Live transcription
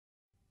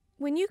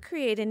When you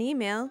create an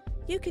email,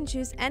 you can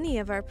choose any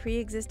of our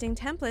pre-existing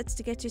templates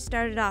to get you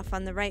started off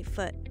on the right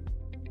foot.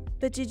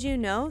 But did you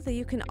know that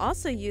you can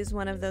also use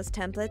one of those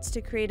templates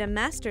to create a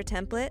master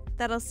template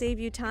that'll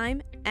save you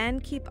time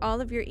and keep all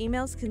of your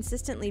emails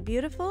consistently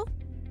beautiful?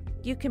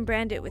 You can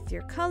brand it with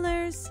your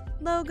colors,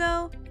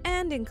 logo,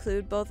 and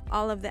include both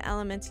all of the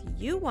elements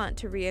you want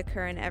to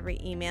reoccur in every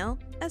email,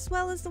 as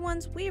well as the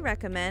ones we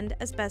recommend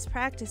as best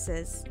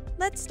practices.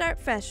 Let's start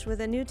fresh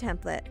with a new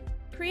template.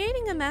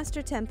 Creating a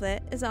master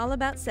template is all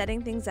about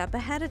setting things up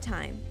ahead of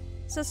time.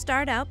 So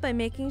start out by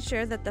making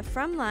sure that the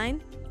from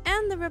line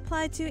and the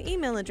reply to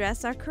email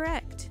address are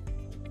correct.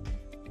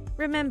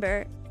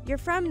 Remember, your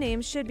from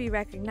name should be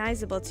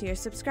recognizable to your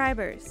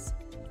subscribers.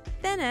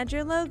 Then add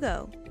your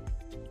logo.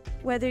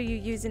 Whether you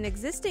use an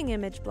existing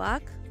image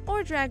block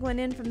or drag one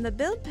in from the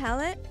build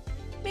palette,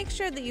 make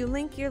sure that you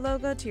link your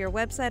logo to your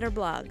website or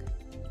blog.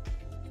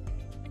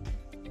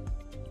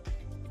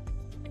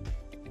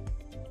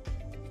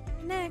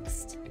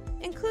 Next,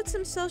 include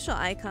some social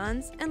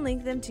icons and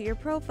link them to your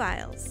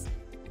profiles.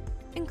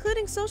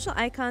 Including social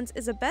icons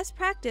is a best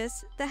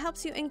practice that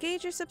helps you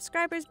engage your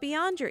subscribers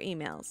beyond your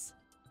emails.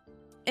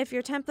 If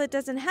your template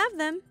doesn't have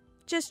them,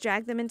 just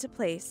drag them into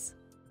place.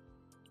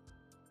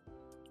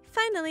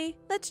 Finally,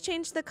 let's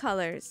change the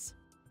colors.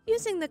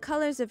 Using the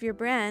colors of your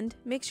brand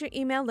makes your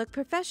email look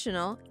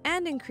professional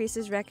and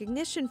increases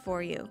recognition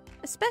for you,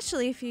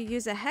 especially if you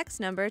use a hex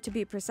number to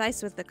be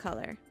precise with the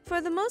color.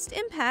 For the most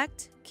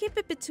impact, keep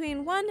it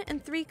between 1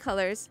 and 3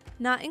 colors,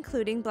 not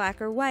including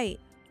black or white.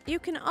 You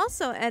can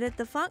also edit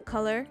the font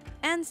color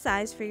and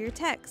size for your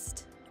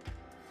text.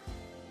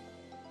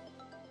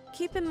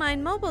 Keep in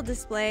mind mobile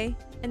display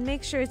and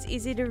make sure it's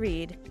easy to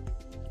read.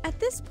 At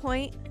this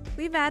point,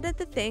 we've added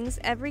the things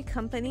every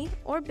company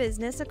or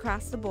business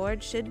across the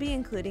board should be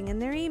including in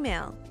their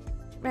email.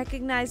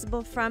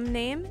 Recognizable from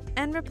name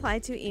and reply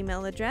to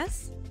email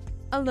address,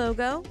 a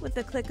logo with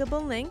a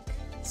clickable link,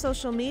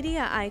 social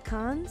media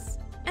icons,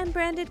 and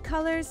branded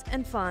colors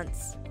and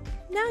fonts.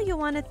 Now you'll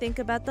want to think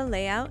about the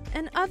layout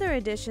and other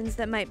additions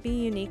that might be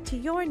unique to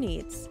your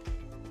needs.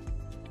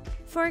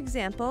 For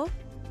example,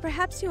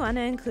 perhaps you want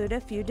to include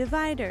a few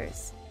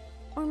dividers,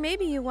 or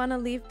maybe you want to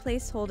leave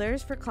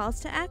placeholders for calls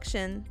to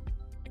action.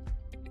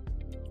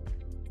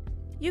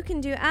 You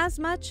can do as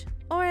much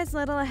or as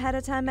little ahead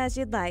of time as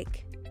you'd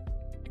like.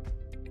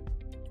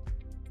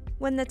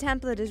 When the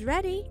template is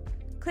ready,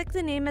 click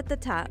the name at the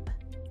top.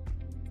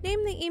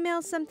 Name the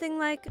email something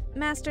like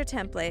Master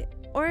Template,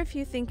 or if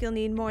you think you'll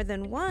need more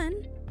than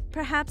one,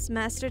 perhaps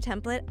Master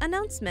Template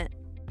Announcement.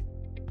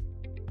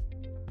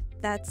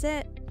 That's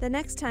it. The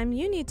next time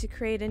you need to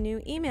create a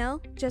new email,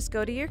 just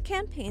go to your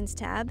Campaigns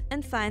tab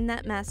and find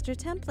that master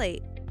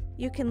template.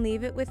 You can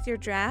leave it with your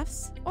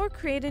drafts or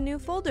create a new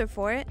folder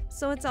for it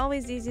so it's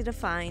always easy to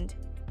find.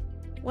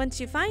 Once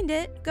you find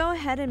it, go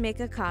ahead and make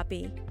a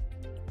copy.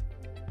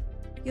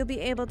 You'll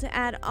be able to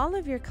add all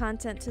of your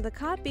content to the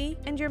copy,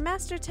 and your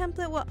master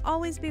template will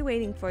always be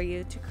waiting for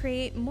you to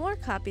create more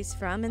copies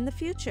from in the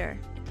future.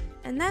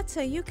 And that's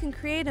how you can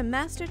create a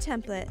master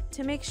template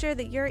to make sure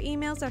that your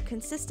emails are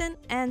consistent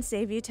and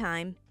save you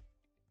time.